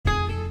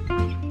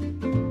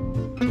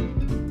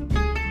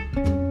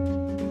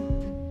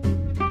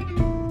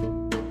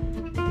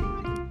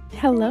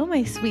Hello,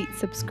 my sweet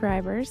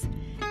subscribers.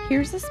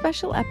 Here's a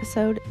special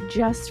episode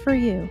just for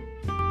you.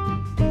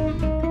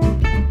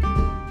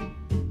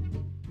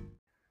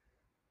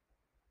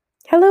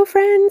 Hello,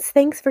 friends.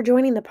 Thanks for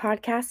joining the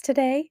podcast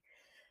today.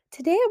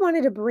 Today, I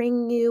wanted to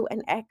bring you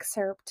an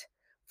excerpt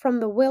from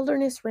The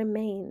Wilderness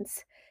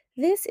Remains.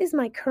 This is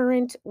my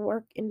current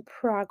work in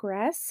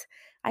progress.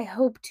 I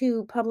hope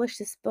to publish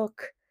this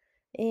book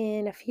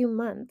in a few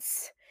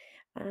months.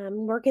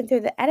 I'm working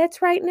through the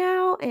edits right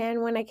now,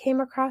 and when I came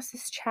across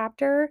this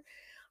chapter,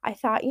 I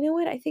thought, you know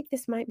what? I think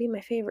this might be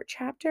my favorite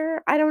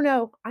chapter. I don't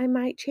know. I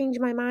might change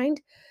my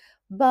mind,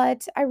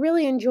 but I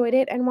really enjoyed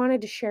it and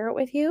wanted to share it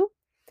with you.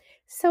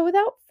 So,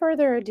 without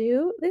further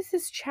ado, this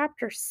is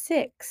chapter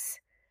 6,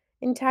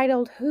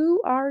 entitled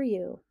Who Are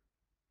You?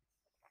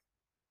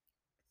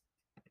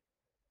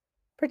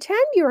 Pretend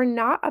you are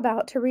not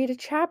about to read a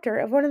chapter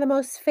of one of the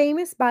most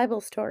famous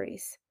Bible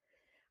stories.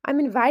 I'm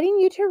inviting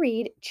you to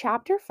read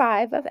chapter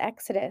 5 of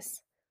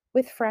Exodus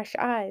with fresh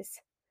eyes.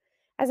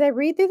 As I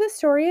read through the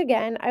story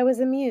again, I was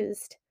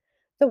amused.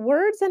 The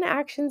words and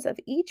actions of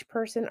each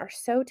person are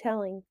so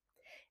telling.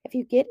 If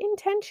you get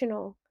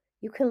intentional,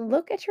 you can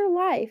look at your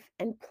life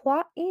and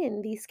plot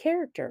in these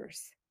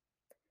characters.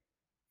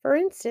 For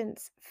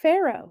instance,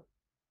 Pharaoh,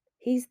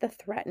 he's the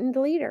threatened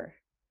leader.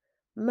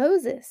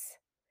 Moses,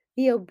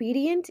 the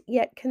obedient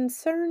yet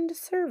concerned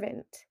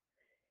servant.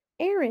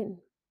 Aaron,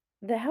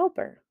 the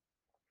helper.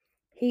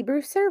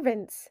 Hebrew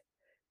servants,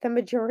 the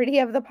majority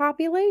of the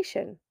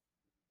population.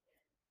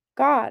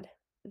 God,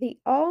 the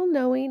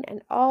all-knowing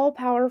and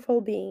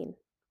all-powerful being.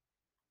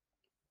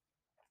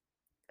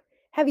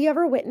 Have you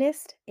ever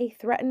witnessed a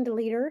threatened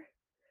leader?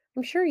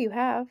 I'm sure you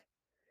have.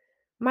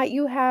 Might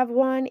you have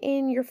one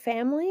in your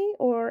family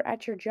or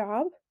at your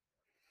job?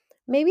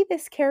 Maybe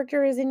this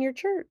character is in your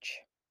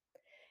church.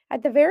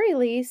 At the very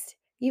least,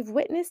 you've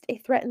witnessed a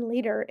threatened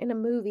leader in a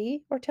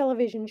movie or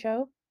television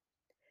show.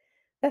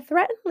 The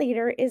threatened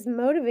leader is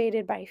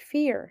motivated by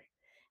fear.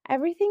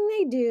 Everything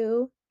they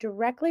do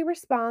directly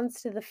responds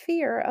to the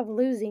fear of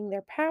losing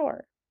their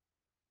power.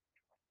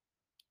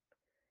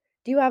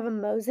 Do you have a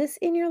Moses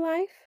in your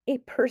life? A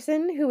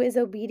person who is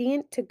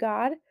obedient to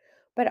God,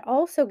 but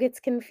also gets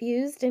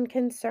confused and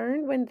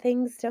concerned when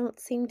things don't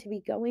seem to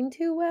be going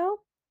too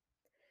well?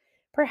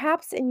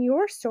 Perhaps in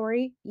your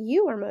story,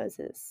 you are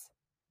Moses.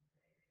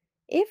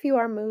 If you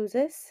are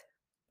Moses,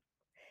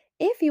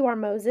 if you are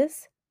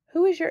Moses,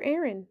 who is your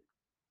Aaron?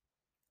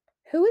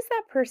 Who is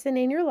that person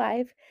in your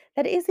life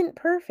that isn't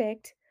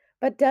perfect,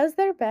 but does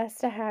their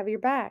best to have your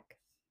back?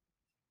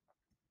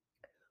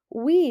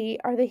 We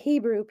are the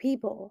Hebrew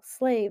people,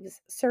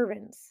 slaves,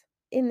 servants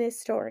in this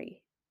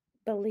story.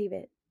 Believe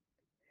it.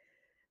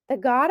 The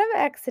God of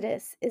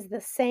Exodus is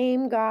the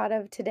same God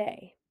of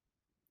today.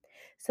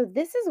 So,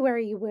 this is where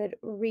you would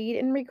read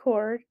and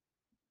record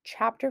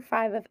chapter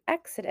 5 of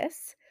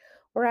Exodus,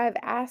 where I've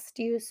asked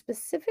you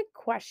specific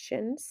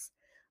questions,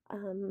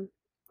 um,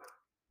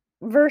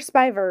 verse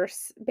by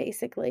verse,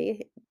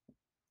 basically,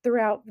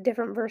 throughout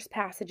different verse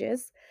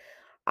passages.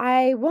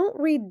 I won't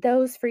read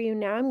those for you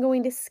now. I'm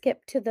going to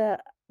skip to the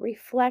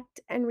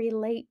reflect and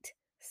relate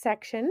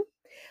section.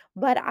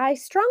 But I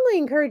strongly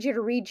encourage you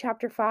to read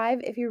chapter 5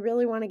 if you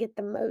really want to get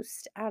the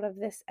most out of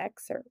this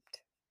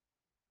excerpt.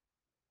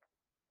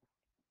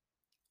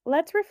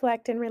 Let's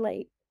reflect and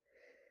relate.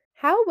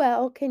 How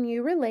well can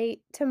you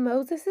relate to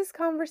Moses'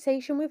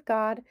 conversation with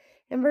God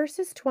in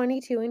verses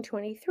 22 and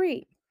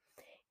 23?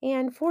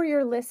 And for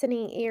your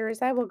listening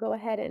ears, I will go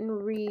ahead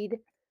and read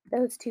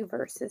those two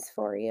verses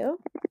for you.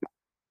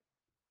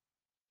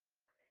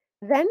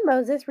 Then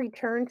Moses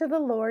returned to the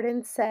Lord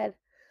and said,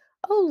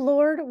 "O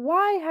Lord,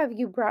 why have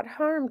you brought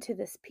harm to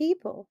this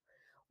people?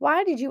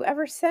 Why did you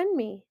ever send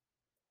me?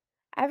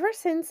 Ever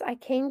since I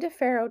came to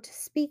Pharaoh to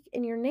speak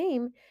in your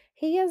name,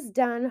 he has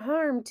done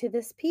harm to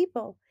this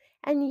people,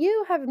 and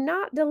you have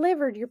not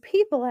delivered your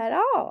people at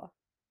all."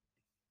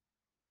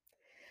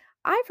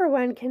 I, for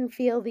one, can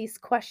feel these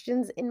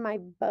questions in my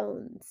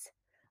bones.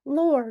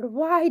 Lord,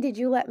 why did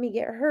you let me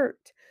get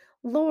hurt?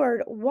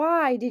 Lord,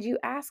 why did you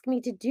ask me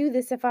to do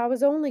this if I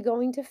was only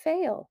going to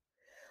fail?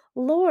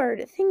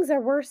 Lord, things are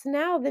worse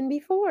now than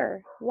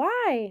before.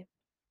 Why?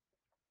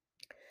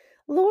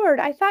 Lord,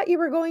 I thought you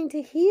were going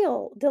to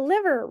heal,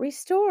 deliver,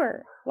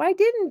 restore. Why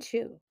didn't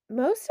you?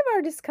 Most of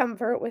our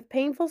discomfort with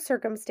painful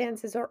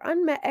circumstances or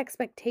unmet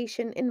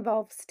expectation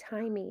involves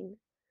timing.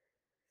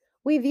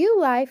 We view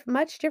life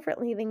much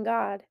differently than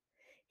God.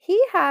 He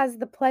has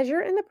the pleasure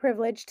and the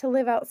privilege to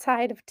live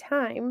outside of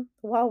time,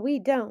 while we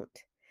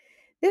don't.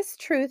 This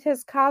truth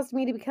has caused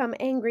me to become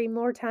angry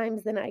more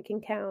times than I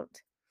can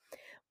count.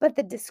 But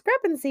the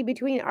discrepancy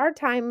between our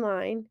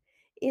timeline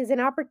is an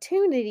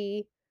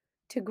opportunity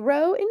to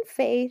grow in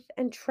faith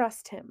and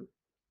trust Him.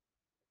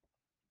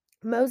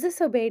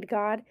 Moses obeyed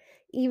God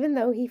even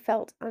though he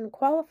felt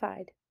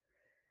unqualified.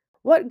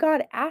 What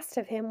God asked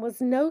of him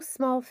was no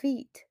small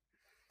feat.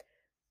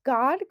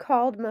 God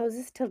called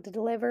Moses to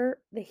deliver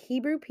the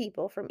Hebrew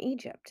people from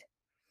Egypt.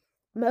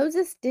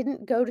 Moses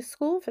didn't go to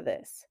school for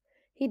this.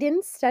 He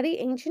didn't study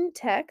ancient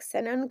texts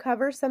and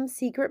uncover some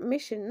secret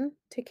mission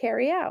to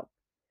carry out.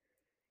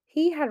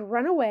 He had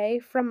run away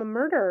from a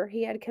murder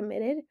he had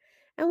committed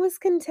and was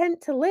content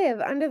to live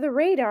under the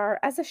radar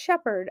as a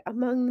shepherd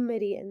among the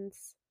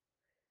Midians.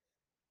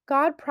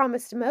 God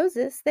promised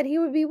Moses that he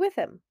would be with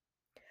him,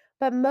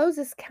 but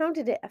Moses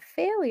counted it a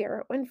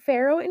failure when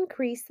Pharaoh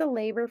increased the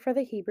labor for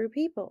the Hebrew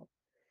people.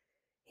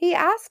 He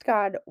asked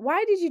God,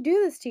 "Why did you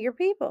do this to your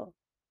people?"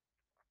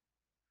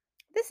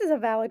 This is a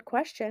valid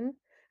question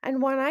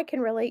and one I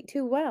can relate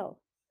to well.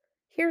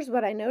 Here's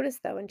what I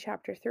noticed though in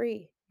chapter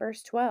 3,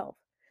 verse 12.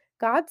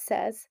 God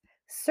says,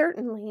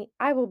 "Certainly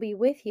I will be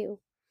with you,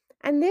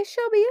 and this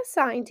shall be a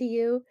sign to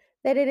you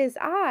that it is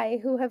I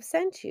who have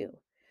sent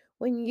you.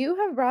 When you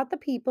have brought the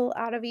people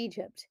out of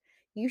Egypt,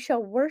 you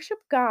shall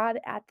worship God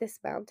at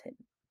this mountain."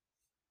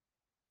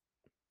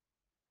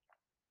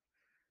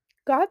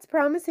 God's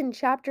promise in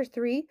chapter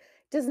 3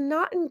 does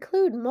not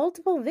include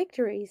multiple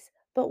victories,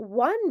 but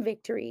one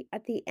victory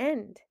at the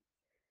end.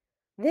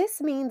 This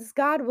means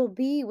God will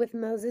be with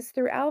Moses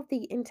throughout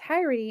the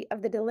entirety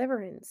of the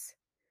deliverance.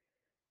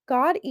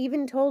 God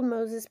even told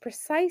Moses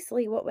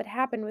precisely what would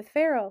happen with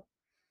Pharaoh.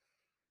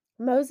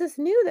 Moses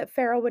knew that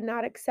Pharaoh would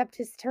not accept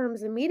his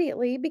terms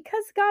immediately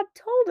because God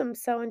told him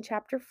so in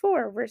chapter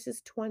 4,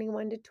 verses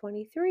 21 to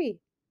 23.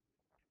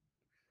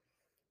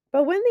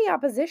 But when the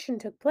opposition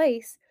took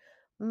place,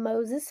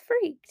 Moses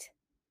freaked.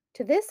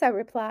 To this I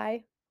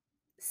reply,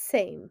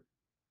 same.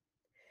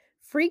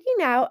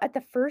 Freaking out at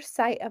the first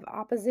sight of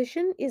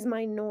opposition is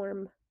my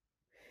norm.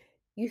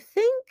 You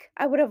think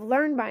I would have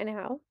learned by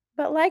now,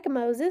 but like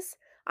Moses,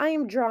 I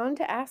am drawn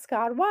to ask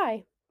God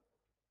why.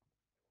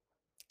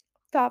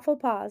 Thoughtful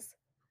pause.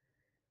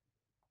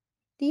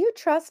 Do you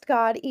trust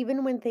God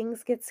even when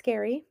things get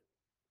scary?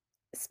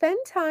 Spend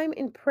time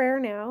in prayer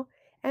now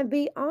and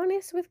be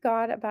honest with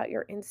God about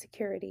your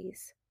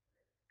insecurities.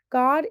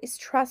 God is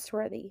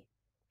trustworthy.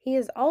 He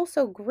is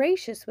also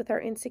gracious with our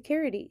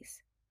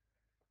insecurities.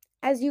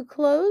 As you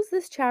close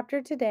this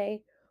chapter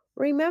today,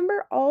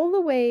 remember all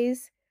the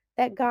ways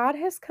that God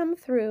has come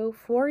through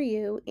for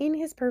you in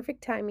His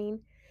perfect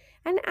timing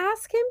and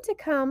ask Him to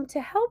come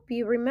to help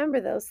you remember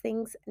those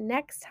things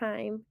next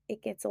time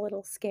it gets a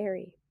little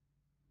scary.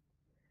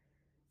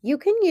 You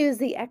can use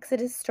the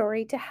Exodus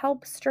story to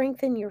help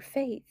strengthen your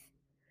faith.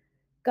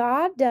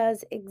 God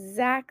does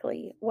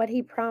exactly what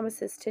He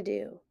promises to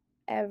do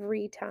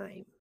every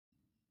time.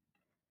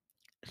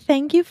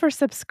 Thank you for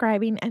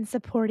subscribing and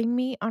supporting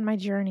me on my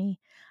journey.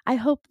 I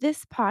hope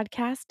this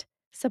podcast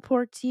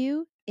supports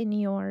you in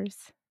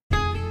yours.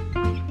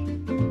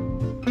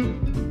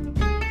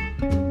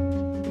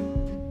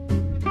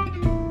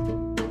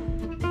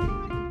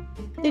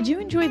 Did you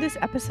enjoy this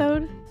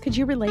episode? Could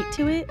you relate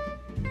to it?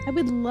 I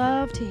would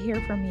love to hear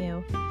from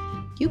you.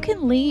 You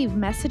can leave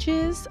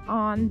messages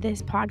on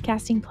this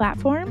podcasting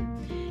platform.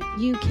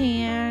 You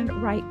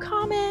can write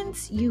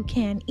comments. You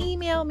can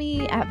email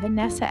me at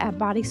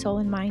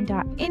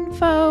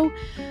vanessa@bodysoulandmind.info.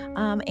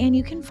 And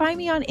you can find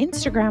me on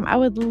Instagram. I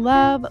would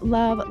love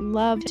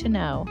to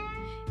know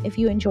if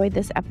you enjoyed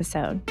this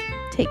episode.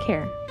 Take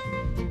care.